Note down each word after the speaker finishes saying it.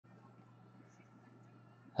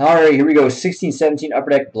All right, here we go. 16-17 Upper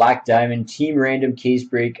Deck Black Diamond Team Random Case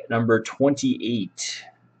Break number 28.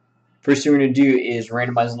 First thing we're going to do is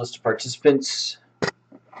randomize the list of participants.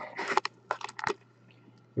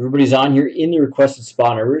 Everybody's on here in the requested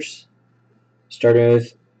spot numbers. Starting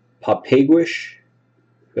with Papaguish,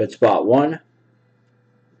 who had spot 1.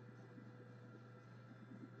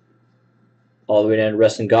 All the way down to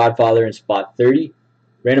Wrestling Godfather in spot 30.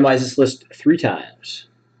 Randomize this list 3 times.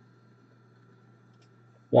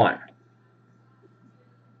 1,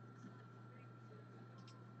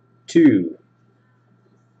 2,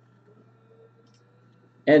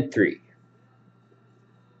 and 3.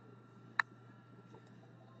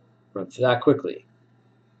 Run through that quickly.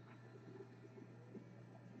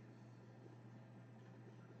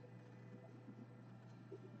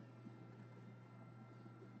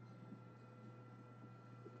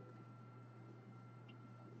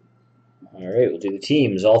 All right, we'll do the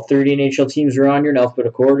teams. All 30 NHL teams are on here in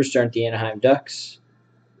alphabetical order, starting at the Anaheim Ducks.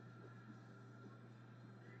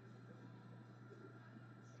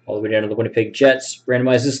 All the way down to the Winnipeg Jets.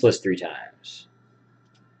 Randomize this list 3 times.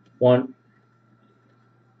 1,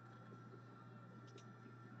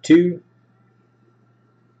 2,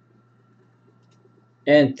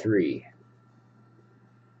 and 3.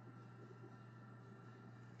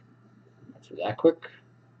 Let's do that quick.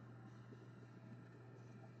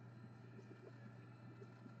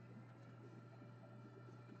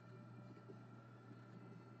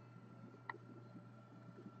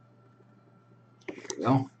 There we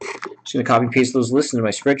go. Just going to copy and paste those lists into my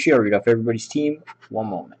spreadsheet. I'll read off everybody's team. One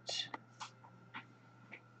moment.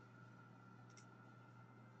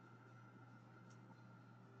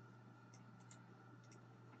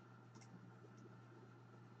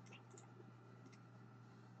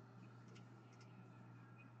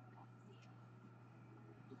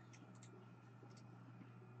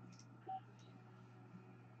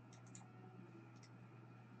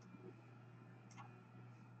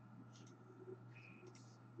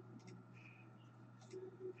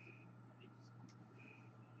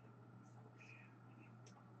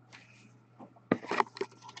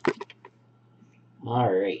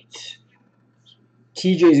 All right.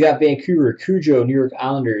 TJ's got Vancouver, Cujo, New York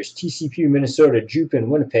Islanders, TCP, Minnesota, Jupin,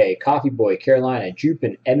 Winnipeg, Coffee Boy, Carolina,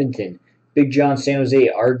 Jupin, Edmonton, Big John, San Jose,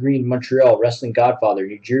 R Green, Montreal, Wrestling Godfather,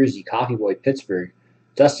 New Jersey, Coffee Boy, Pittsburgh,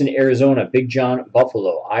 Dustin, Arizona, Big John,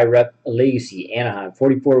 Buffalo, IREP, Legacy, Anaheim,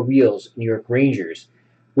 44 Wheels, New York Rangers,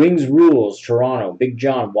 Wings Rules, Toronto, Big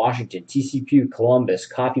John, Washington, TCP, Columbus,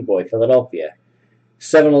 Coffee Boy, Philadelphia,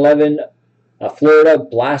 7-Eleven, Florida,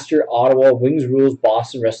 Blaster, Ottawa, Wings Rules,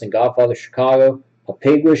 Boston, Wrestling Godfather, Chicago,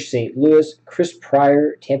 Papaguish, St. Louis, Chris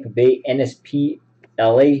Pryor, Tampa Bay, NSP,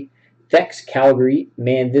 LA, Thex, Calgary,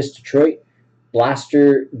 Man This, Detroit,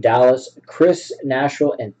 Blaster, Dallas, Chris,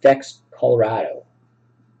 Nashville, and Thex, Colorado.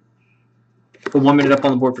 Put 1 minute up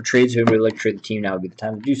on the board for trades. If anybody would like to trade the team, now would be the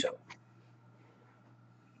time to do so.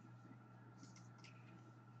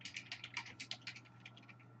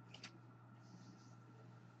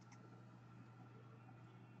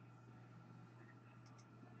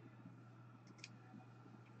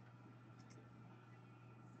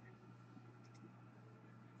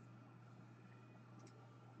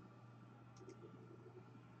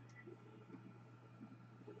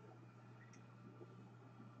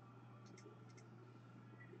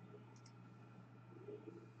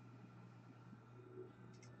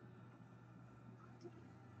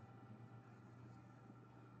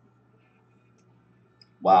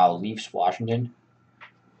 Wow, Leafs, Washington.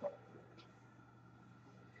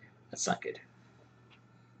 That's not good.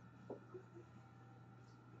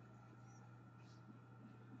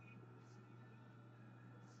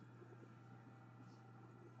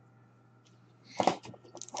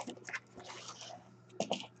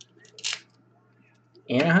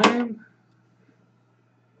 Anaheim?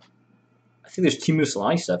 I think there's Teemu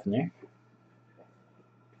Selanne stuff in there.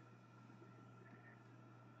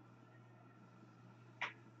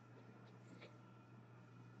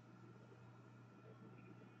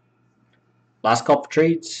 Last call for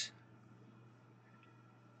trades.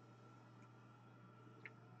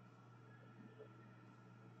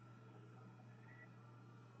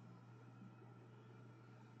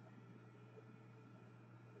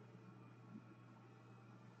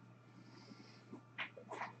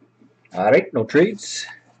 All right, no trades.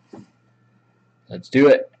 Let's do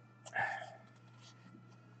it.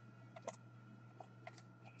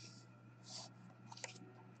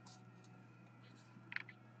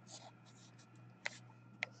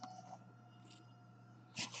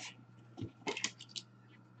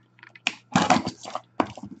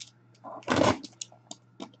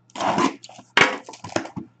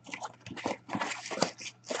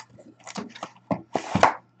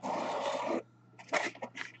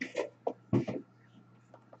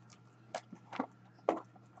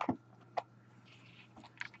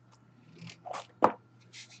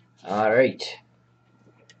 All right.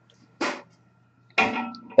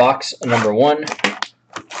 Box number 1.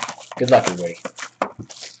 Good luck, everybody.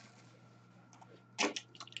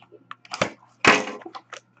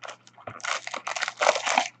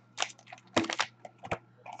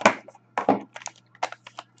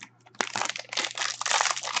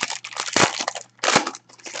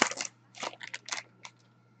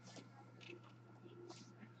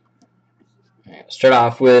 Start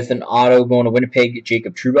off with an auto going to Winnipeg,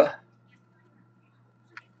 Jacob Trouba.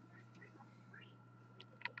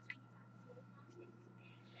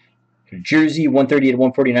 Jersey, 130 to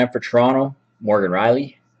 149 for Toronto, Morgan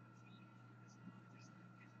Riley.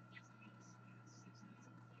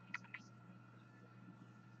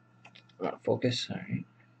 Not focus. All right.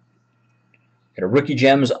 Got a Rookie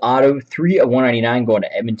Gems auto, 3 of 199 going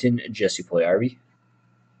to Edmonton, Jesse Puljujarvi.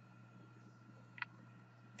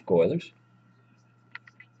 Go Oilers.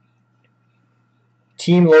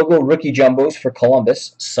 Team logo Rookie Jumbos for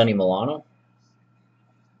Columbus, Sonny Milano.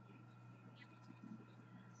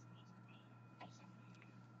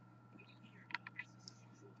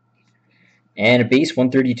 And a base,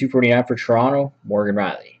 132.49 for Toronto, Morgan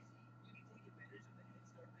Riley.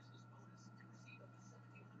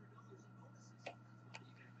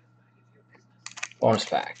 Bonus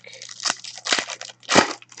pack.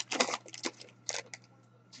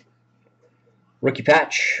 Rookie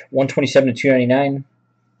patch, 127 to 299.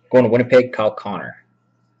 Going to Winnipeg, Kyle Connor.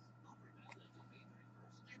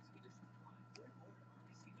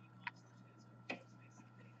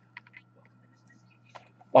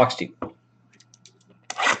 Box 2.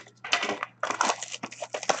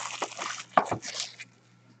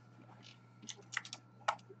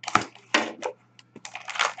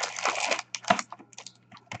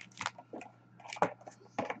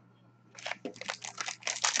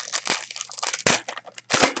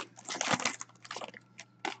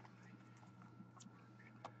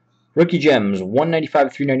 Rookie Gems, 195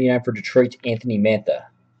 to 399 for Detroit, Anthony Mantha.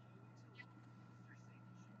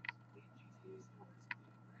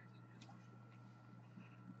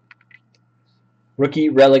 Rookie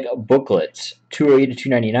Relic Booklets, 208 to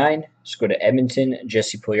 299. Let's go to Edmonton,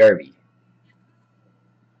 Jesse Puljujarvi.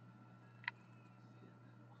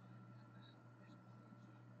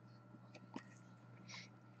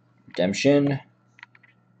 Redemption.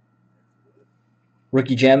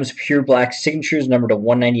 Rookie Gems, Pure Black Signatures, number to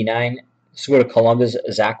 199. Let's go to Columbus,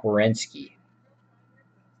 Zach Werenski.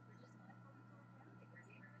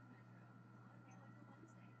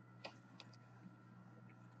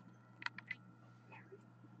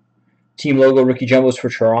 Team logo Rookie Jumbos for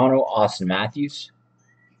Toronto, Austin Matthews.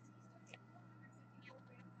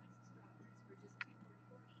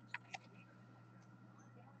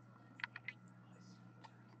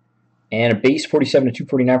 And a base 47 to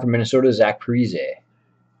 249 for Minnesota, Zach Parise.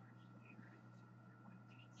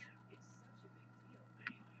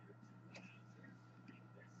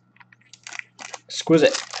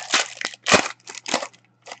 Exquisite.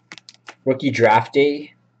 Rookie Draft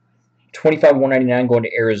Day, 25 199 going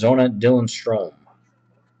to Arizona, Dylan Strome.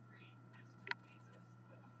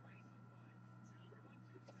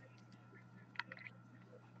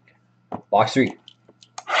 Box 3.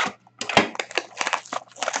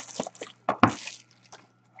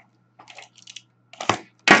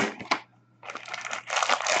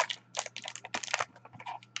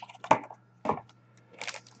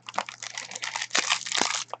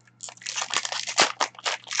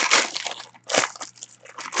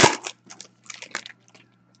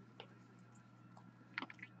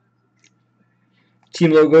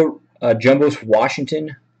 Team logo Jumbos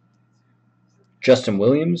Washington, Justin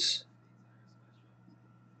Williams.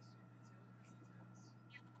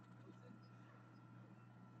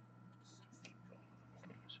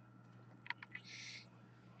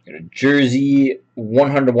 Got a jersey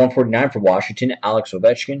 100 to 149 for Washington, Alex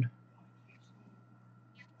Ovechkin.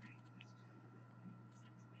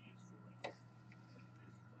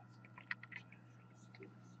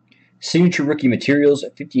 Signature rookie materials,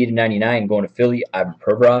 58 to 99 going to Philly, Ivan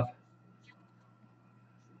Provorov.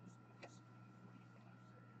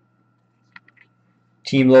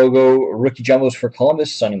 Team logo rookie jumbos for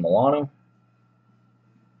Columbus, Sonny Milano.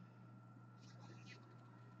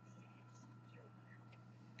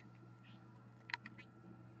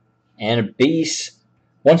 And a base,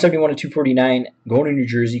 171 to 249 going to New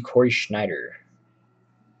Jersey, Corey Schneider.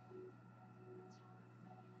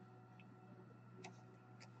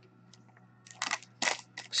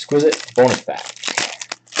 Exquisite bonus pack.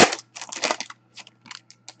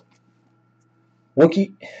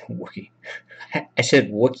 Wookie. I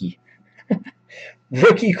said Wookie.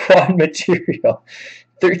 Rookie quad material.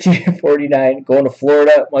 13/49 going to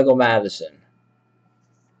Florida, Michael Matheson.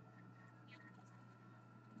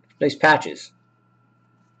 Nice patches.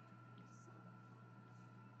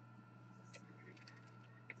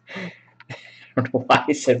 I don't know why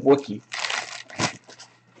I said Wookie.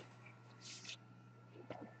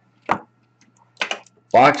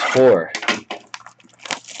 Box 4.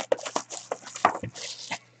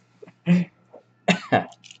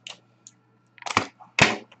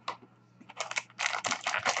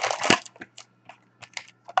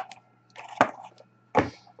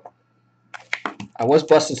 I was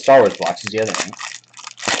busting Star Wars boxes the other night.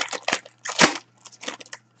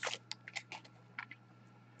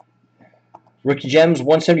 Rookie Gems,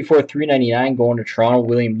 174/399 going to Toronto,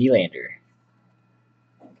 William Nylander.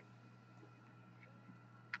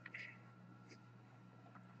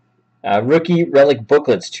 Rookie Relic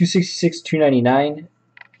Booklets, 266/299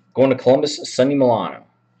 going to Columbus, Sonny Milano.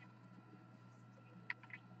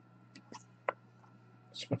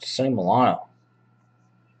 What's Sonny Milano?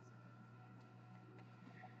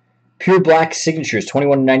 Pure Black Signatures,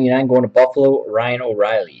 21/99 going to Buffalo, Ryan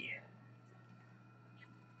O'Reilly.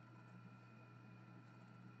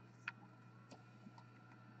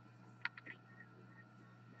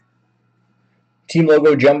 Team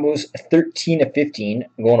Logo Jumbos, 13/15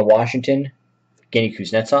 going to Washington, Evgeny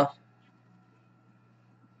Kuznetsov.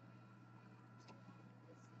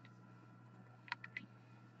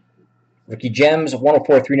 Rookie Gems,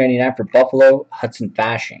 104/399 for Buffalo, Hudson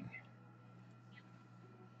Fasching.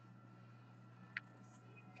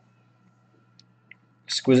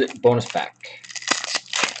 Exquisite bonus pack.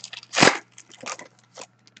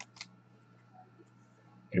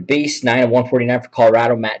 Your base, 9/149 for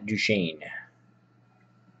Colorado, Matt Duchene.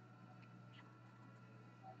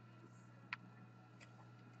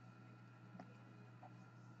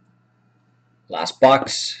 Last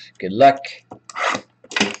box. Good luck.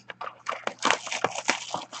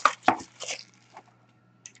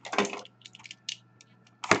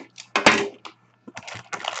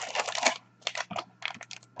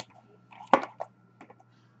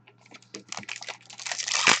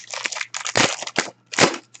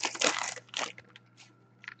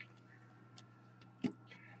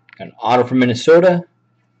 An auto from Minnesota,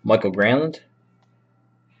 Michael Granlund.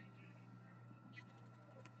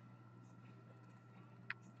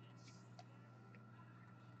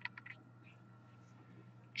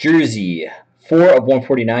 Jersey,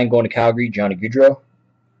 4/149 going to Calgary, Johnny Gaudreau.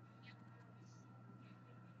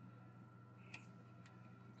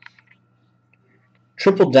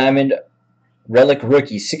 Triple Diamond Relic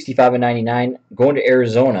Rookie, 65/99 going to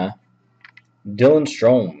Arizona, Dylan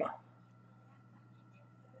Strome.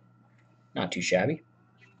 Not too shabby.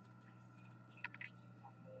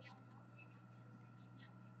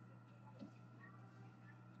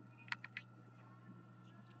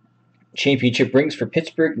 Championship rings for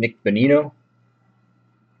Pittsburgh, Nick Bonino.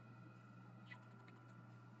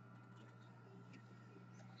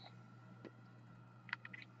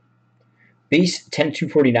 Base,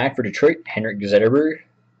 10/249 for Detroit, Henrik Zetterberg.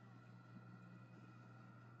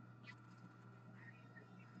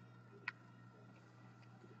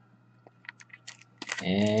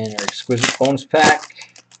 And our exquisite bonus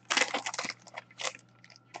pack.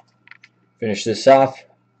 Finish this off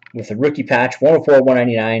with a rookie patch,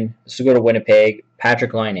 104/199. This will go to Winnipeg,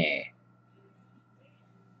 Patrick Laine.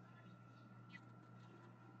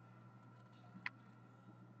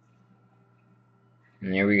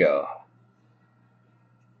 And there we go.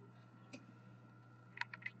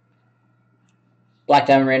 Black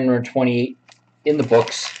Diamond random number 28 in the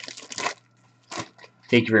books.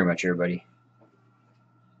 Thank you very much, everybody.